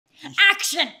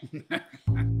action!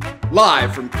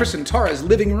 Live from Chris and Tara's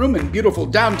living room in beautiful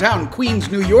downtown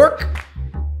Queens, New York,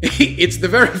 it's the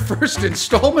very first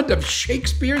installment of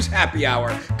Shakespeare's Happy Hour.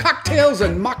 Cocktails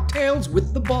and mocktails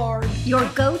with the bard. Your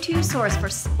go-to source for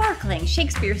sparkling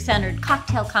Shakespeare-centered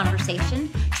cocktail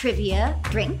conversation, trivia,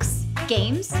 drinks,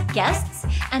 games, guests,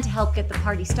 and to help get the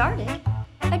party started,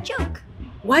 a joke.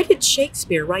 Why did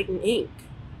Shakespeare write in ink?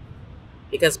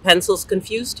 Because pencils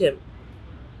confused him.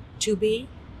 To be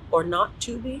or not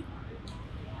to be?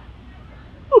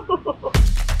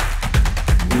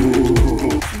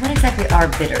 What exactly are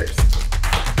bitters?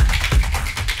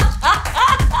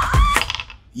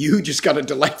 You just got a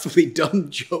delightfully dumb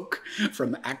joke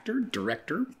from actor,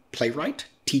 director, playwright,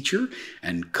 teacher,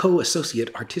 and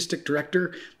co-associate artistic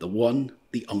director, the one,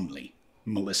 the only,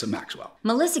 Melissa Maxwell.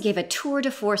 Melissa gave a tour de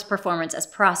force performance as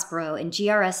Prospero in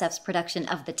GRSF's production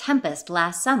of The Tempest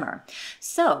last summer.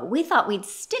 So we thought we'd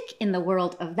stick in the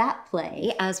world of that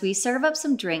play as we serve up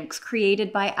some drinks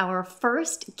created by our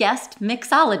first guest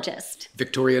mixologist.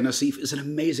 Victoria Nassif is an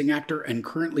amazing actor and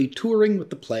currently touring with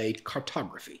the play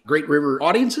Cartography. Great River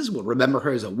audiences will remember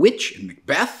her as a witch in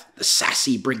Macbeth, the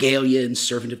sassy Brigalia in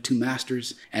Servant of Two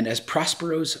Masters, and as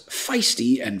Prospero's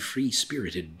feisty and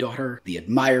free-spirited daughter, the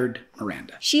admired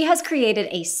Miranda. She has created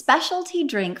a specialty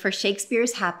drink for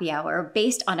Shakespeare's Happy Hour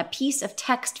based on a piece of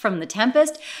text from The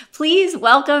Tempest. Please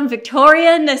welcome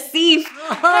Victoria Nassif.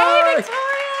 Hey, Victoria!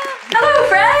 Hello,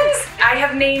 friends! I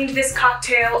have named this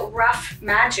cocktail Rough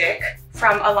Magic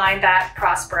from a line that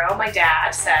Prospero, my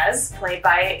dad, says, played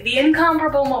by the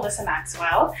incomparable Melissa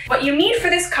Maxwell. What you need for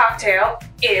this cocktail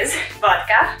is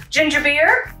vodka, ginger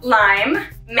beer, lime,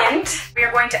 mint. We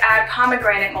are going to add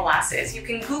pomegranate molasses. You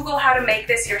can Google how to make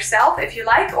this yourself if you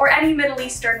like, or any Middle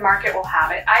Eastern market will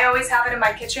have it. I always have it in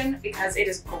my kitchen because it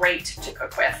is great to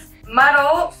cook with.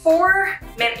 Muddle 4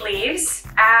 mint leaves.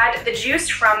 Add the juice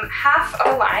from half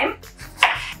of a lime.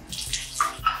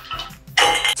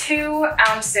 2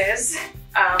 ounces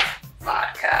of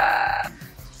vodka.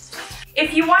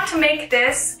 If you want to make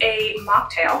this a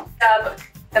mocktail, sub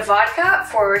the vodka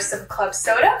for some club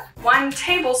soda, 1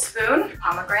 tablespoon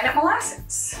pomegranate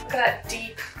molasses. Look at that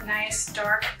deep, nice,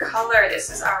 dark color. This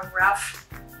is our rough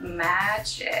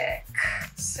magic.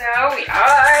 So we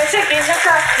are taking the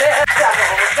cocktail,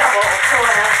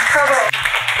 double.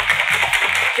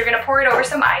 You're gonna pour it over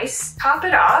some ice, top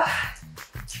it off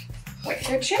with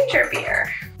your ginger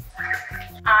beer.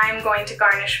 I'm going to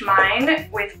garnish mine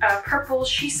with a purple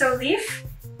shiso leaf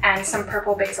and some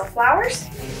purple basil flowers.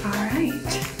 All right,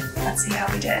 let's see how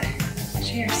we did.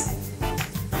 Cheers.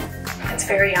 It's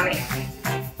very yummy.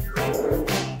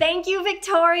 Thank you,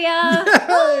 Victoria.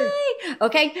 Bye.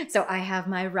 Okay, so I have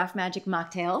my Rough Magic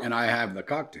mocktail. And I have the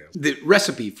cocktail. The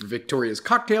recipe for Victoria's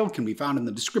cocktail can be found in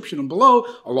the description below,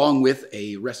 along with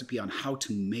a recipe on how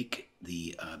to make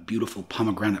the beautiful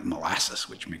pomegranate molasses,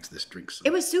 which makes this drink so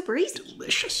It was super easy.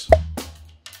 delicious.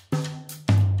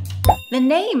 The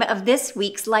name of this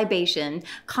week's libation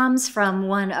comes from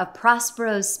one of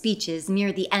Prospero's speeches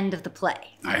near the end of the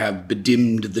play. I have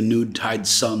bedimmed the noon-tide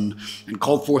sun, and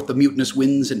called forth the mutinous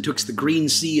winds, and twixt the green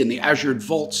sea and the azured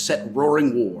vaults set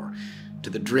roaring war. To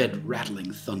the dread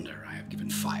rattling thunder I have given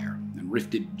fire, and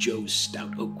rifted Jove's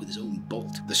stout oak with his own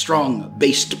bolt. The strong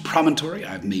based promontory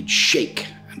I have made shake,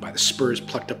 and by the spurs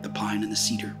plucked up the pine and the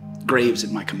cedar. Graves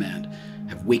at my command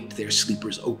have waked their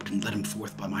sleepers oped, and let them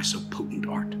forth by my so potent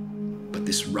art. But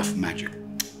this rough magic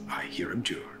I here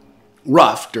abjure.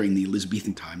 Rough, during the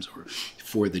Elizabethan times, or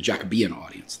for the Jacobean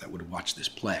audience that would have watched this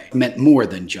play, meant more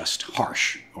than just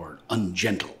harsh or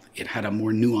ungentle. It had a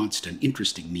more nuanced and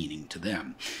interesting meaning to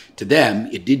them. To them,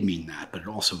 it did mean that, but it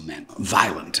also meant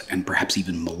violent and perhaps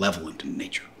even malevolent in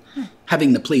nature.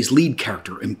 Having the play's lead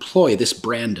character employ this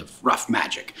brand of rough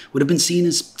magic would have been seen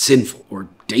as sinful or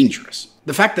dangerous.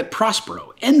 The fact that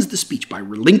Prospero ends the speech by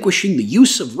relinquishing the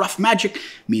use of rough magic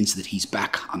means that he's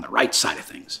back on the right side of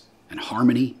things, and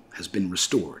harmony has been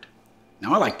restored.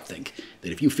 Now, I like to think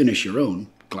that if you finish your own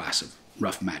glass of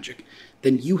rough magic,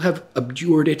 then you have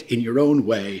abjured it in your own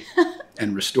way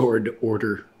and restored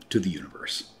order to the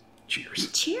universe.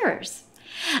 Cheers. Cheers.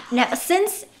 Now,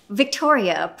 since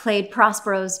Victoria played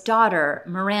Prospero's daughter,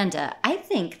 Miranda, I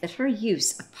think that her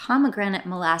use of pomegranate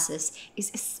molasses is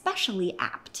especially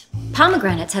apt.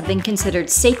 Pomegranates have been considered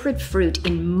sacred fruit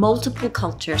in multiple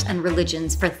cultures and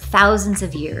religions for thousands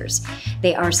of years.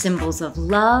 They are symbols of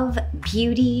love,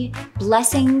 beauty,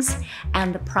 blessings,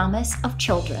 and the promise of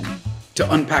children.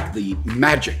 To unpack the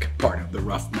magic part of the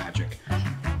rough magic,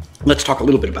 let's talk a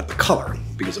little bit about the color,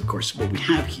 because of course what we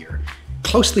have here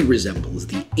closely resembles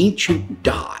the ancient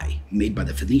dye made by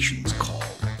the Phoenicians called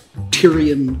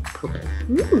Tyrian purple.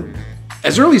 Ooh.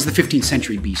 As early as the 15th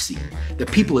century BC, the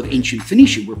people of ancient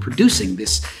Phoenicia were producing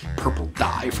this purple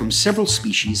dye from several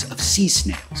species of sea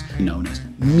snails, known as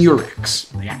murex.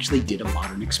 They actually did a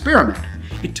modern experiment.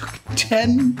 It took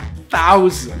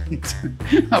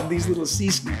 10,000 of these little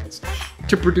sea snails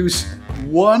to produce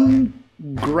 1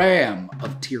 gram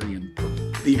of Tyrian purple.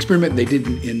 The experiment they did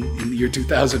in the year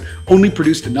 2000 only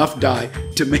produced enough dye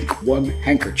to make 1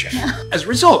 handkerchief. As a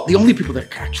result, the only people that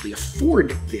could actually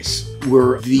afford this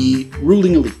were the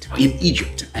ruling elite in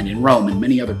Egypt and in Rome and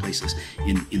many other places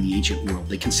in the ancient world.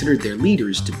 They considered their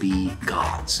leaders to be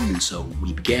gods, and so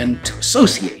we began to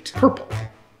associate purple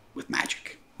with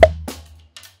magic.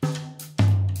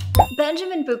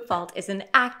 Benjamin Buchwald is an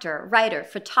actor, writer,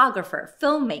 photographer,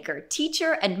 filmmaker,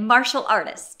 teacher, and martial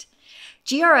artist.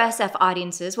 GRSF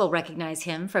audiences will recognize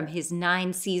him from his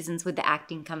 9 seasons with the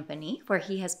acting company, where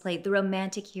he has played the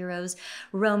romantic heroes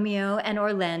Romeo and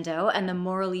Orlando and the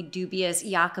morally dubious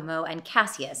Iachimo and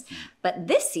Cassius. But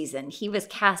this season, he was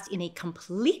cast in a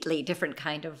completely different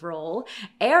kind of role,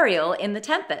 Ariel in The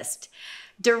Tempest.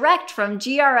 Direct from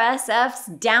GRSF's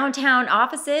downtown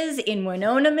offices in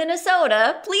Winona,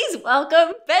 Minnesota, please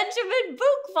welcome Benjamin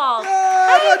Buchwald.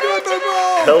 Hey,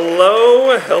 Benjamin!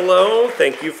 Hello.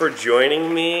 Thank you for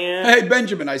joining me. Hey,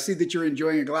 Benjamin, I see that you're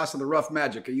enjoying a glass of the rough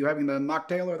magic. Are you having the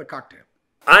mocktail or the cocktail?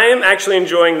 I am actually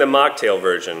enjoying the mocktail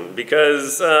version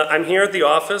because I'm here at the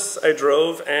office. I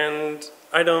drove and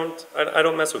I don't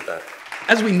mess with that.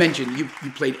 As we mentioned, you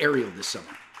played Ariel this summer,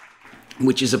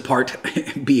 which is a part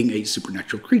being a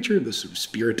supernatural creature, the sort of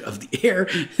spirit of the air.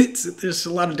 There's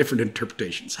a lot of different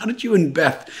interpretations. How did you and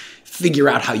Beth figure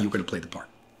out how you were going to play the part?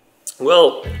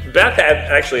 Well, Beth had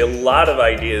actually a lot of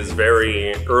ideas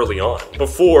very early on,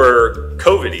 before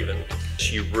COVID even.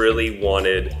 She really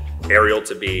wanted Ariel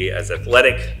to be as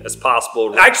athletic as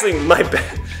possible. Actually, my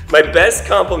best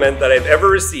compliment that I've ever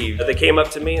received, they came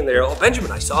up to me and they're, "Oh,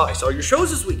 Benjamin, I saw your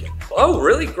shows this weekend." "Oh,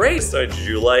 really? Great. So did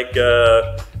you like,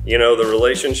 you know, the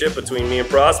relationship between me and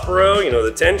Prospero, you know,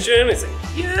 the tension?" I said,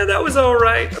 "Yeah, that was all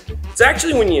right." It's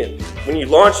actually when you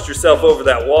launched yourself over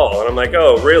that wall. And I'm like,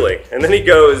 "Oh, really?" And then he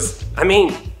goes, "I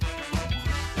mean,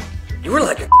 you were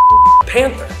like a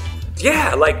panther."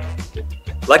 "Yeah, like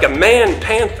a man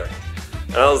panther."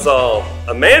 And I was all,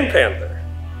 "A man panther?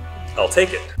 I'll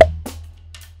take it."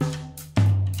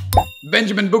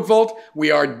 Benjamin Buchwald,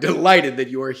 we are delighted that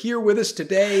you are here with us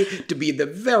today to be the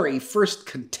very first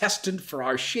contestant for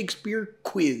our Shakespeare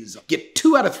quiz. Get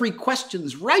 2 out of 3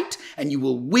 questions right, and you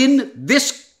will win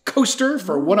this coaster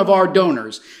for one of our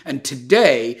donors. And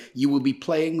today, you will be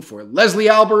playing for Leslie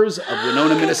Albers of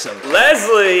Winona, Minnesota.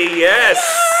 Leslie, yes!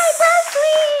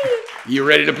 You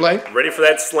ready to play? Ready for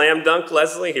that slam dunk,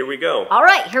 Leslie? Here we go. All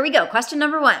right, here we go. Question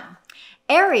number 1.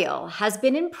 Ariel has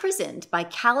been imprisoned by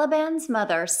Caliban's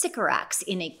mother, Sycorax,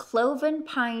 in a cloven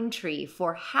pine tree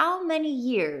for how many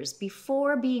years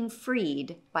before being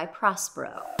freed by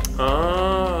Prospero?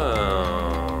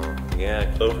 Oh, yeah,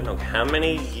 cloven oak. How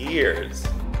many years?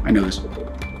 I know this.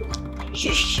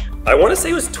 I want to say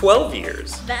it was 12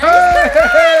 years.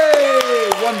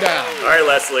 Hey! 1 down. All right,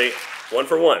 Leslie. 1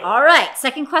 for 1. All right,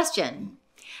 second question.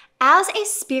 As a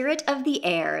spirit of the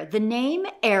air, the name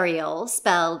Ariel,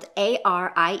 spelled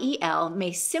A-R-I-E-L,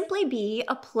 may simply be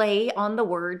a play on the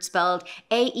word spelled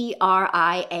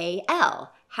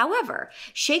A-E-R-I-A-L. However,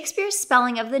 Shakespeare's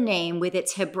spelling of the name with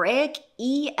its Hebraic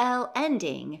E-L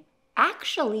ending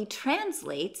actually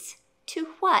translates to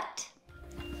what?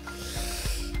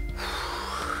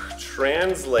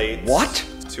 Translates What?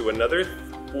 to another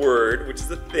word, which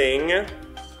is a thing.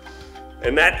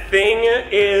 And that thing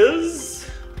is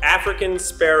African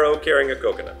sparrow carrying a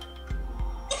coconut.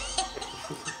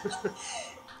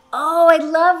 Oh, I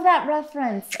love that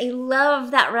reference. I love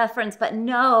that reference, but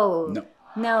no.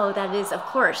 No, that is, of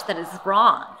course, that is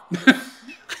wrong.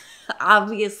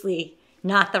 Obviously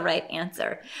not the right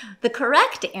answer. The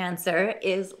correct answer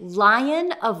is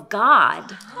Lion of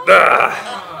God.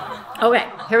 Okay,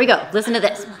 here we go. Listen to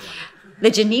this. The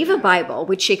Geneva Bible,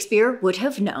 which Shakespeare would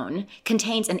have known,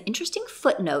 contains an interesting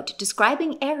footnote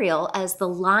describing Ariel as the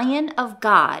Lion of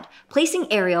God,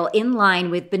 placing Ariel in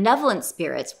line with benevolent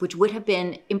spirits, which would have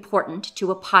been important to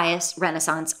a pious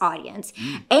Renaissance audience,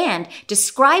 and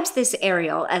describes this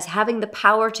Ariel as having the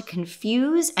power to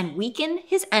confuse and weaken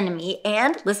his enemy,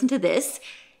 and, listen to this,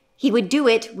 he would do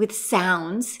it with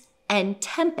sounds and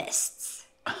tempests.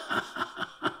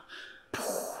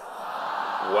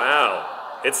 Wow.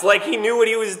 It's like he knew what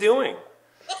he was doing.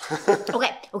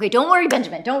 Okay, don't worry,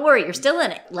 Benjamin. Don't worry, you're still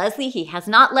in it. Leslie, he has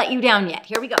not let you down yet.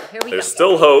 Here we go. There's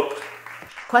still hope.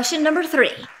 Question number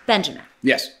 3, Benjamin.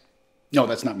 Yes. No,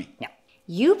 that's not me. No.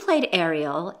 You played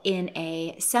Ariel in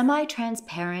a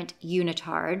semi-transparent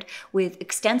unitard with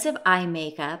extensive eye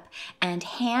makeup and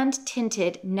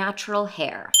hand-tinted natural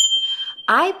hair.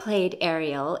 I played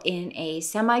Ariel in a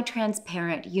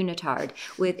semi-transparent unitard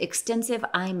with extensive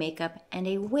eye makeup and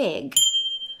a wig.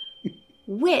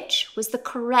 Which was the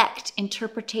correct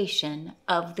interpretation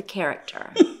of the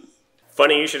character?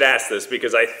 Funny you should ask this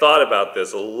because I thought about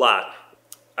this a lot.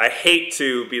 I hate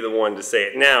to be the one to say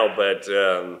it now, but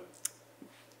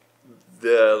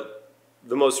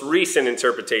the most recent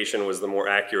interpretation was the more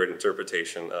accurate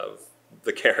interpretation of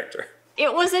the character.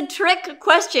 It was a trick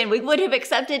question. We would have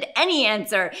accepted any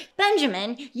answer.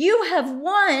 Benjamin, you have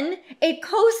won a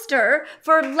coaster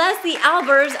for Leslie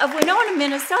Albers of Winona,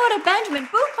 Minnesota. Benjamin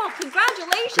Buchholz,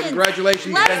 congratulations.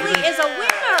 Congratulations, Leslie Benjamin. is a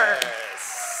winner.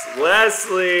 Yes.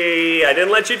 Leslie, I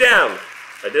didn't let you down.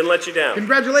 I didn't let you down.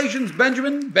 Congratulations,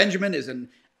 Benjamin. Benjamin is an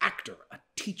actor, a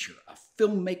teacher, a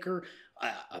filmmaker,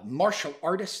 a martial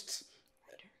artist,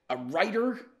 a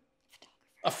writer,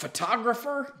 a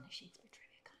photographer,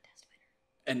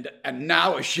 and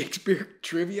now a Shakespeare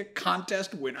trivia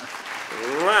contest winner.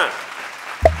 Mwah.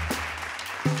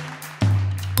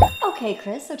 Okay,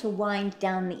 Chris, so to wind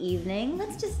down the evening,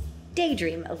 let's just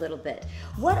daydream a little bit.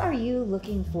 What are you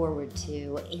looking forward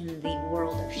to in the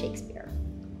world of Shakespeare?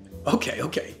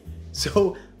 Okay.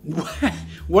 So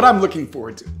what I'm looking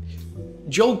forward to,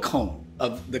 Joel Coen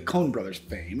of the Coen Brothers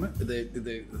fame,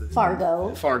 the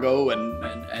Fargo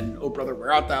and Oh Brother,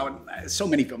 Where Art Thou, and so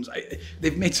many films.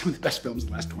 They've made some of the best films in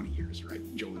the last 20 years, right?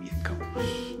 Joel and Ian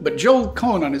Coen. But Joel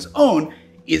Coen on his own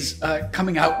is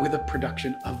coming out with a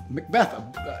production of Macbeth,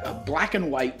 a black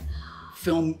and white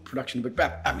film production of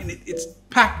Macbeth. I mean, it's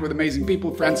packed with amazing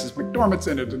people. Frances McDormand's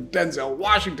in it, and Denzel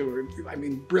Washington. I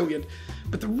mean, brilliant.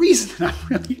 But the reason that I'm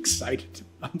really excited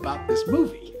about this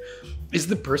movie is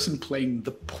the person playing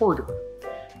the porter.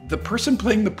 The person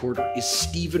playing the porter is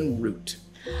Stephen Root,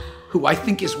 who I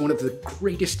think is one of the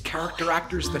greatest character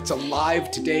actors that's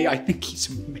alive today. I think he's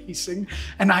amazing.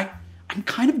 And I'm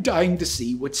kind of dying to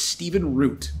see what Stephen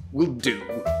Root will do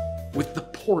with the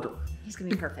porter. He's going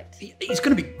to be perfect. He's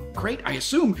going to be great, I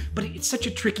assume, but it's such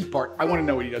a tricky part. I want to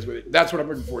know what he does with it. That's what I'm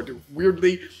looking forward to.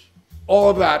 Weirdly, all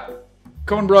of that,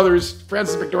 Coen Brothers,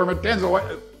 Frances McDormand,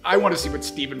 Denzel, I want to see what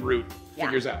Stephen Root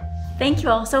figures out. Thank you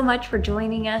all so much for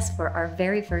joining us for our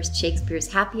very first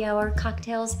Shakespeare's Happy Hour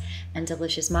cocktails and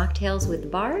delicious mocktails with the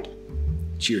Bard.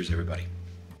 Cheers, everybody.